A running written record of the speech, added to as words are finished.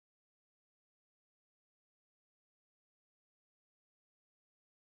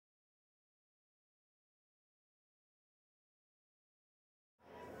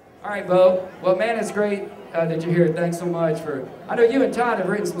All right, Bo. Well, man, it's great that you're here. Thanks so much for... I know you and Todd have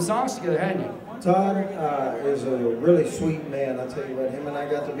written some songs together, haven't you? Todd is a really sweet man. I tell you what, him and I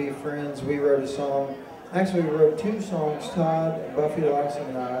got to be friends. We wrote a song. Actually, we wrote 2 songs, Todd, Buffy, Lawson,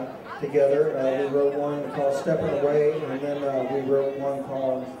 and I, together. We wrote one called Stepping Away, and then we wrote one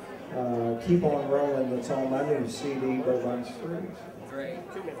called Keep On Rollin' that's on my new CD, Bice. Great.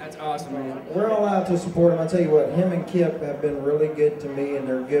 That's awesome, man. We're all out to support him. I tell you what, him and Kip have been really good to me, and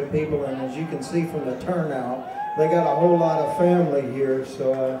they're good people. And as you can see from the turnout, they got a whole lot of family here.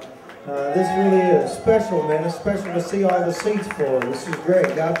 So this really is special, man. It's special to see all the seats full. This is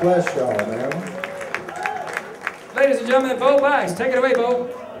great. God bless y'all, man. Ladies and gentlemen, Bo Bice. Take it away, Bo.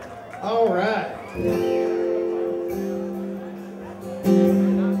 All right.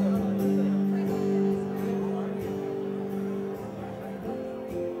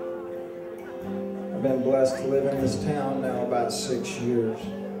 I've been blessed to live in this town now about 6 years.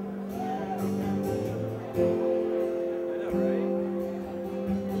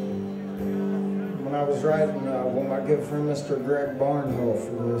 When I was writing with my good friend Mr. Greg Barnhill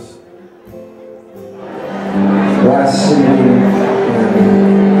for this last CD,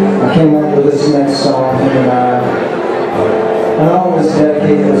 I came up with this next song, and I always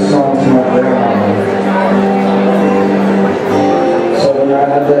dedicate this song to my grandmama. So when I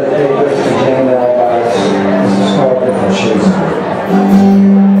dedicate this to Jane Bice, this is called Different Shades.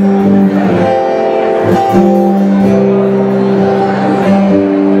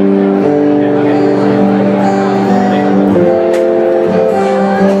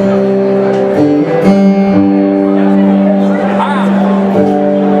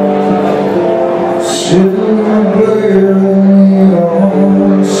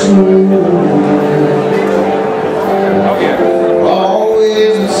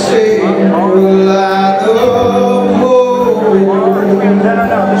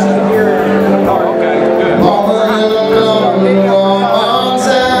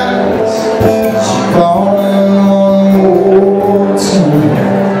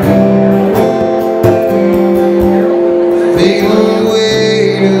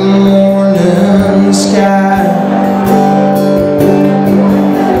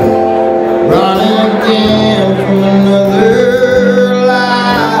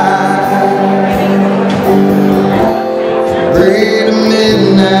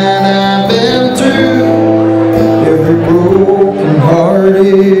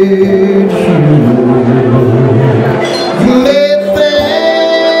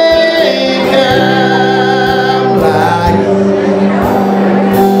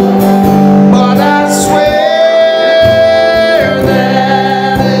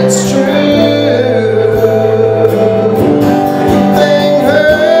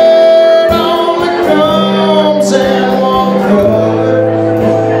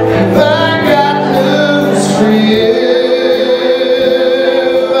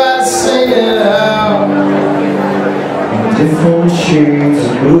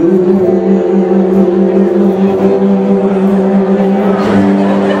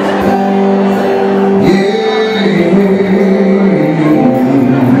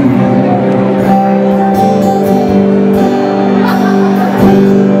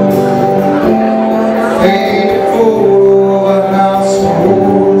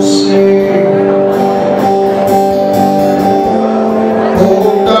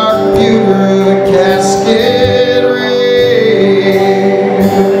 Casket ring.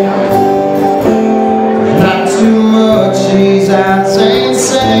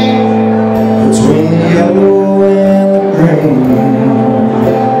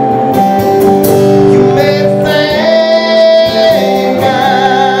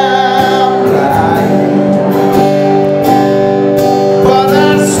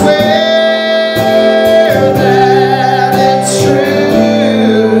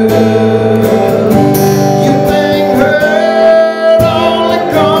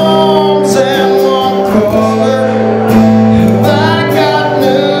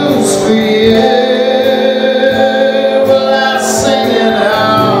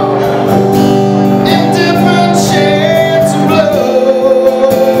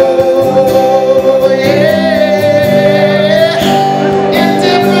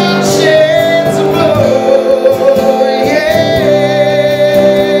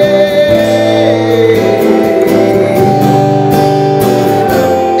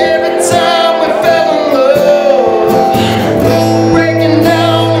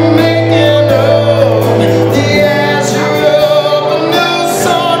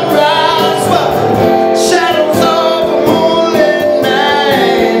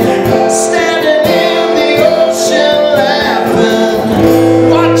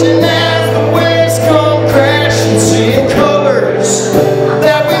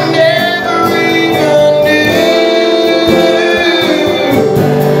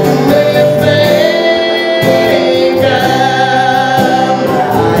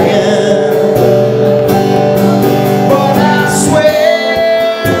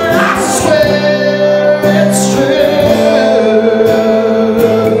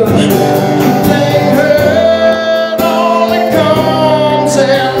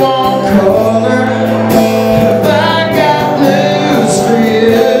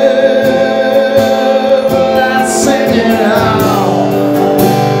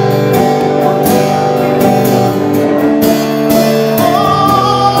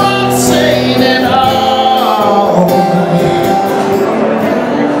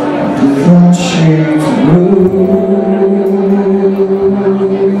 different shades of blue.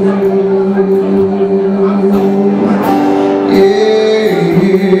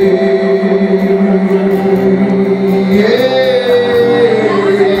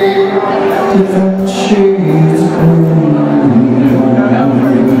 Different shades of blue.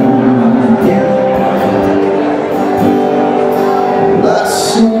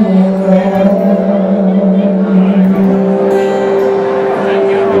 Lawson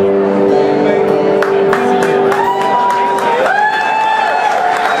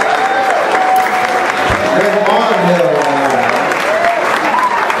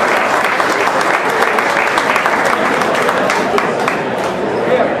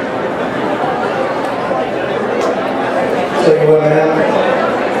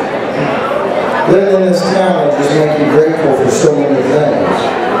living in this town will just make you grateful for so many things.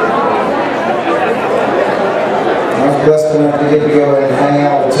 I was blessed enough to get to go and hang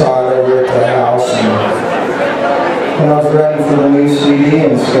out with Todd over at the house, and when I was writing for the new CD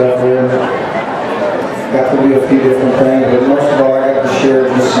and stuff, we got to do a few different things, but most of all I got to share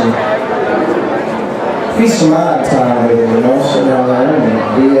just some peace of mind time with him, you know, sitting down there and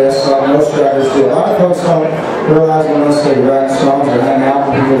BS like most writers do. A lot of folks don't realize unless they write songs or hang out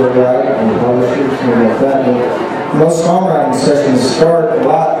with people that write and publishers and things like that. But most songwriting sessions start a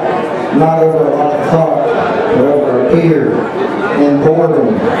lot, not over a lot of thought, but over a beer and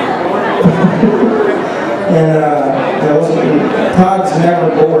boredom. And Todd's never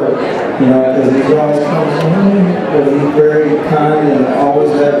bored, you know, because he always comes in, but he's very kind and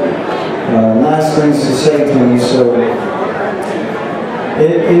always had nice things to say to me, so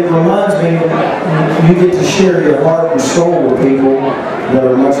it reminds me you get to share your heart and soul with people that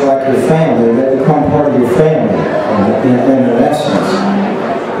are much like your family, that become part of your family in essence.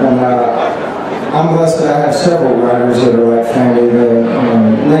 And I'm blessed that I have several writers that are like family. The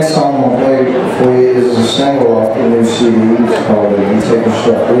next song I'm going to play for you is a single off the new CD. It's called You Take Your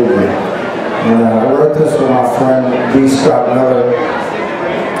Stuff With You. And I wrote this with my friend Bice.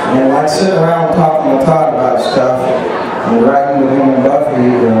 And like sitting around talking with Todd about stuff and writing with him and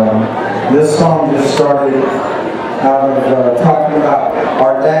Buffy, this song just started out of talking about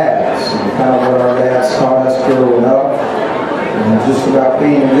our dads and kind of what our dads taught us growing up. And just about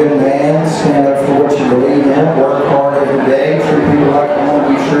being a good man, stand up for what you believe in, work hard every day, treat people like you want to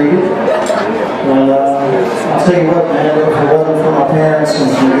be treated. And I'll tell you what, man, if it wasn't for my parents and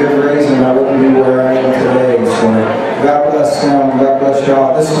some good raising, I wouldn't be where I am today. So God bless them, God bless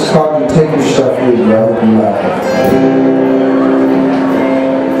y'all. This is called You Take Your Stuff With You. I hope you like it.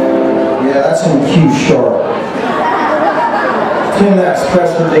 Yeah, that's in Q sharp. Tune that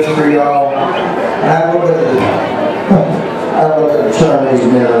special just for y'all. I had a little bit of Chinese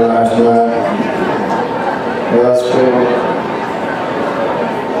dinner last night. Yeah, that's cool.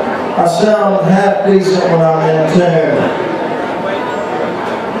 I sound half decent when I'm in tune.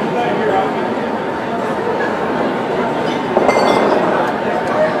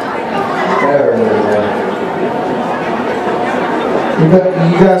 There we go.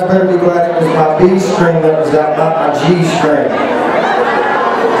 You guys better be glad it was my B string that was out, not my G string.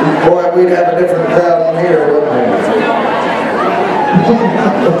 Boy, we'd have a different crowd in here, wouldn't we?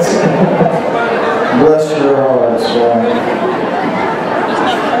 Bless your hearts, man.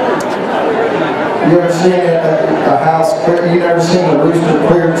 You ever seen a house clear? You never seen a rooster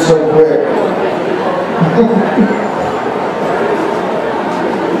cleared so quick?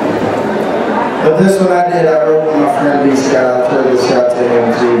 But this one I did. I wrote with my friend Bice. I'll throw this out to him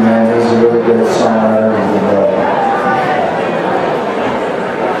too, man. He's a really good songwriter.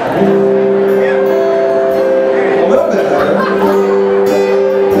 A little bit better.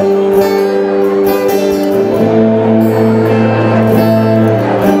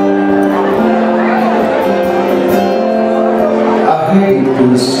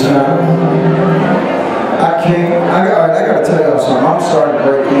 This time I gotta tell y'all something. I'm starting to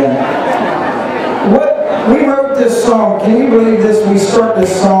break in. We wrote this song, can you believe this? We start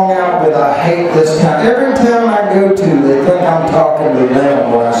this song out with I hate this town. Every town I go to, they think I'm talking to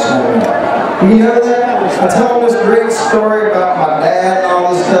them when I sing it. You know that? I tell them this great story about my dad and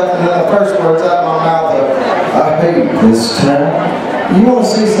all this stuff, and then the first words out of my mouth are, I hate this town. You want to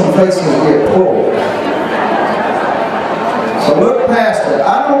see some faces get pulled. So look past it.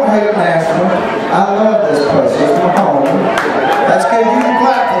 I don't hate Nashville. I love this place. It's my home. That's good. You can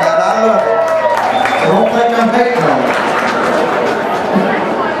clap for that. I love it. So don't think I'm hating on it.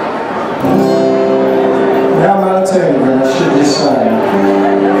 Now I'm out of tune, man. I should just sing.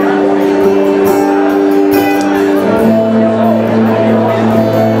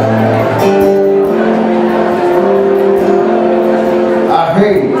 I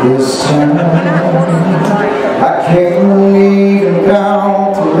hate this time. I can't even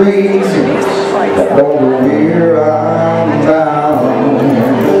count the reasons over where I'm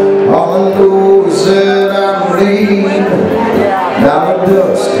bound. All I know is that I'm leaving down a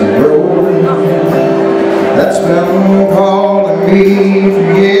dusty road that's been calling me for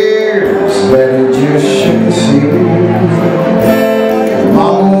years, that it just shouldn't see.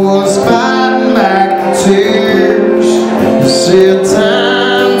 Mama was fighting back the tears, said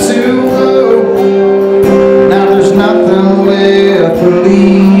time to go. Now there's nothing left for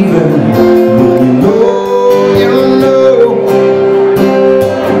leaving, but you know,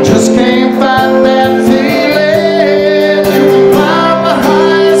 just can't fight that feeling. You can climb the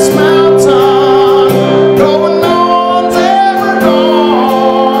highest mountain, going on ever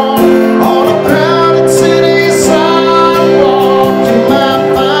gone. On a crowded city sidewalk, you might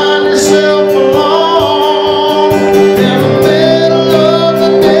find yourself alone in the middle of the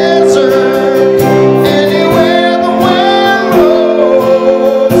desert, anywhere the wind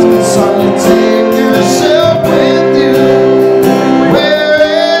blows. Son, you take yourself with you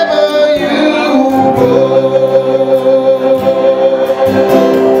wherever you go.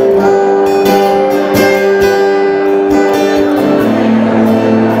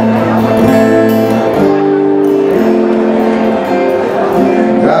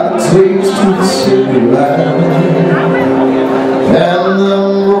 Got a taste of the city life and them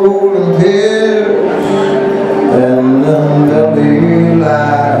rolling hills and them belly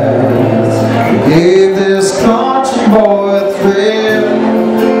lights. Gave this country boy a thrill,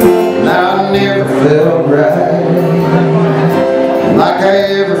 and I never felt right, like I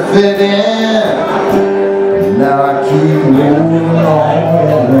ever fit in. Now I keep moving on.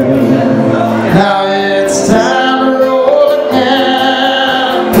 Now it's time to roll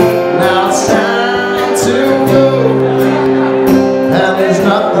again. Now it's time to go. Now there's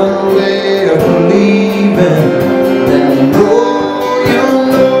nothing left for leaving. Then you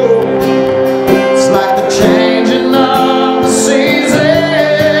know, it's like the changing of the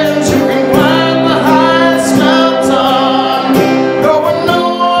seasons. You can climb the highest mountain, going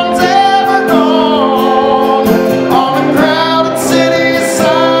on ever gone. On a crowded city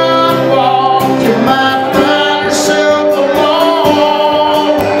sidewalk, you might find yourself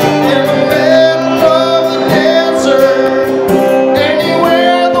alone in the middle of the desert,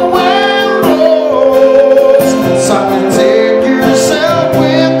 anywhere the wind blows. Something take yourself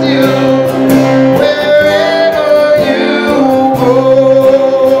with you wherever you go.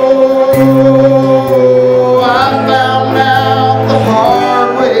 I found out the hard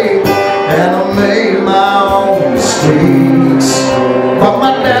way, and I made my own mistakes, but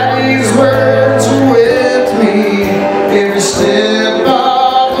my daddy's words were with me every step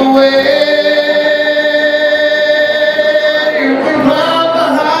of the way. You can climb the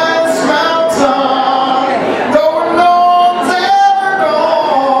highest mountain, going on ever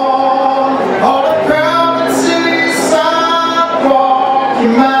gone. On a crowded city sidewalk, you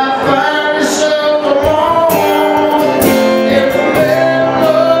might find yourself alone in the middle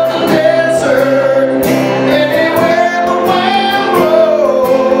of the desert, anywhere the wind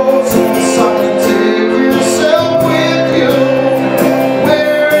blows. Something take yourself with you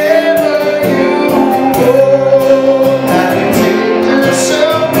wherever you go. Now you take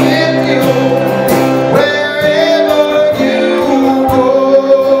yourself with you wherever you go.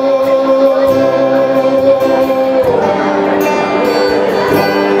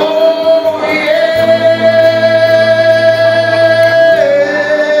 Oh yeah.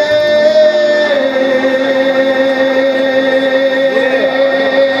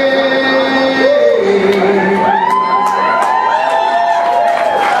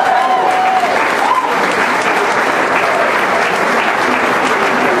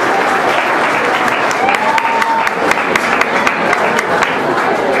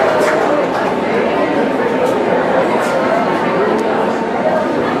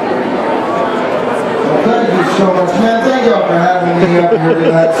 Well, thank you so much, man. Thank y'all for having me up here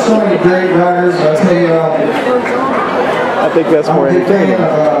tonight. So many great writers. I tell you, I think that's more I'm a big fan entertaining. of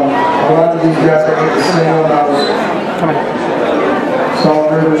a lot of these guys I get to sing when I was saw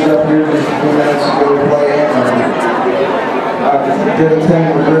Rivers up here just a few minutes ago playing. I did a thing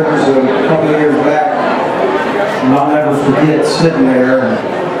with Rivers a couple of years back, and I'll never forget sitting there. And,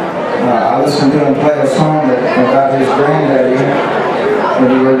 I listened to him play a song about his granddaddy, that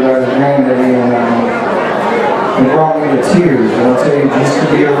he wrote about his granddaddy, and it brought me to tears. And I'll tell you, just to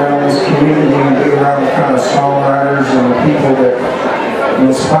be around this community and be around the kind of songwriters and the people that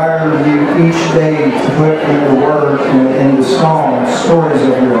inspire you each day to put into work and into songs, stories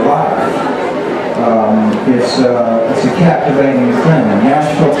of your life. It's a it's a captivating thing.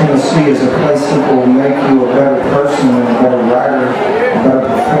 Nashville, Tennessee is a place that will make you a better person and a better writer, a better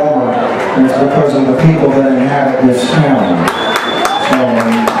performer, and it's because of the people that inhabit this town. So,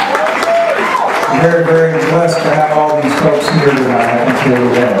 I'm very, very blessed to have all these folks here tonight, I can tell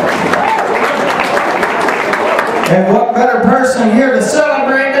you that. And what better person here to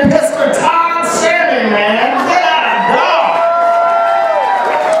celebrate than Mr. Todd Cerney, man? Get out of dog!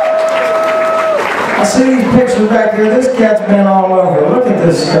 I see these pictures back here. This cat's been all over. Look at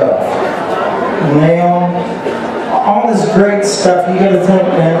this stuff. Now, all this great stuff, you gotta think,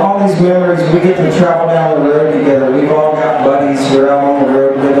 man, all these memories, we get to travel down the road together. We've all got buddies who are out on the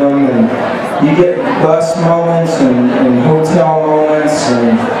road with them, and you get bus moments and hotel moments,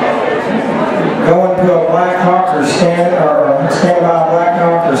 and going to a Black Hawk or stand by a Black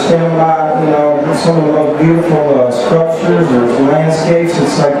Hawk or stand by, you know, some of the most beautiful sculptures or landscapes.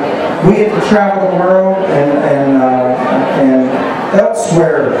 It's like we get to travel the world and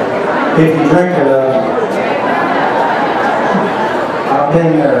elsewhere if you drink enough. I've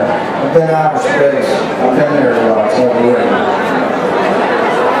been there. I've been out of space. I've been there a lot. So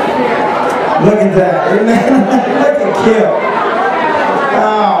look at that. Isn't that look at Kill.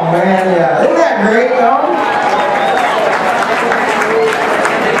 Oh man, yeah. Isn't that great, though?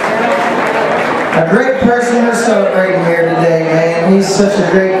 A great person we're celebrating here today, man. He's such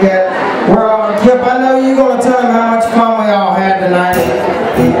a great cat. We're all Kip, I know you're going to tell him how much fun we all had tonight.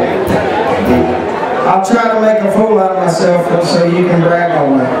 I'll try to make a fool out of myself so you can brag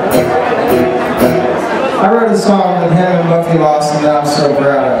on me. I wrote a song with him and Buffy Lawson that I'm so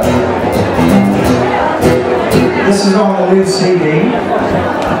proud of. This is on the new CD.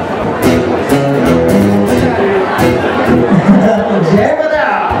 Jam it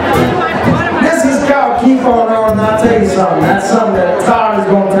out. This is called Keep On Rolling. I'll tell you something. That's something that Todd is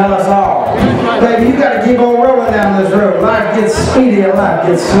going to tell us all. Baby, you got to keep on rolling down this road. Life gets speedy and life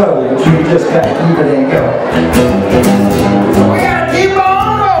gets slow, but you just got to keep it and go. So we got to keep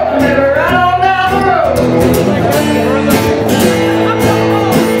on rolling, baby, right on down the road.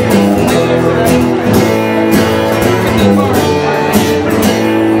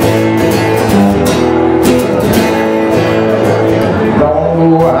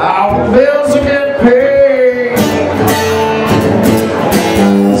 How the bills will get paid.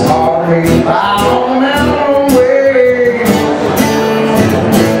 It's hard to read about them out of the way.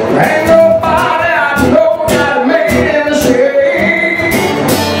 Ain't nobody I know got it made in the shade.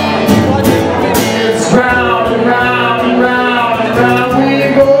 It's round and round and round and round we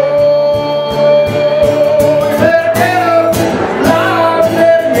go.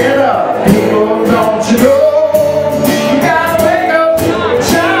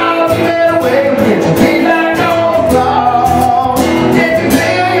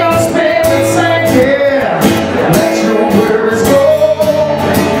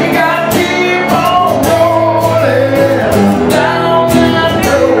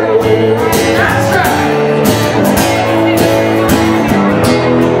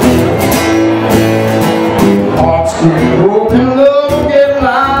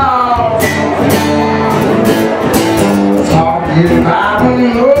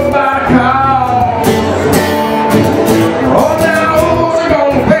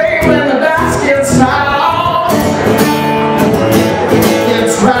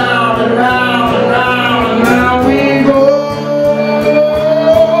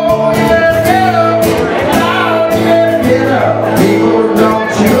 You better get up, Lord, you better get up. People,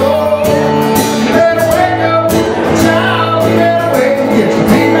 don't you know?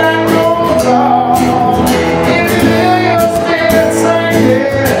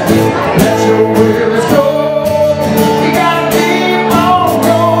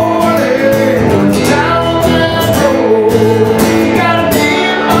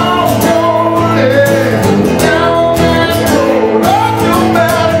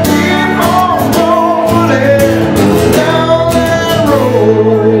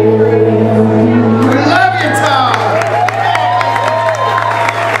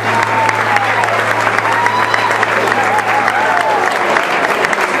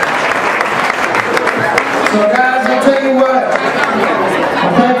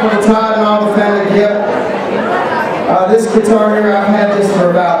 This guitar here, I've had this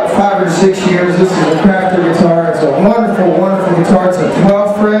for about 5 or 6 years. This is a crafter guitar. It's a wonderful, wonderful guitar. It's a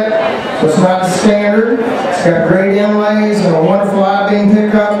 12 fret, so it's not standard. It's got great inlays and a wonderful I-beam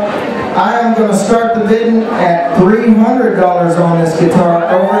pickup. I am going to start the bidding at $300 on this guitar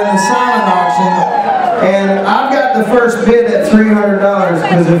over in the silent auction. And I've got the first bid at $300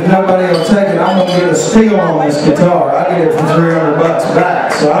 because if nobody will take it, I'm going to get a steal on this guitar. I get it for $300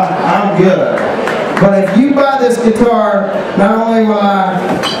 back, so I'm good. But if you buy this guitar, not only will I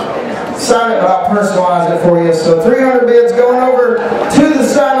sign it, but I'll personalize it for you. So 300 bids going over to the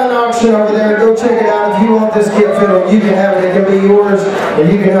silent auction over there. Go check it out. If you want this kit filled, you can have it. It can be yours,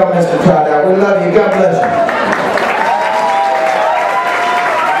 and you can help Mr. Todd out. We love you. God bless you.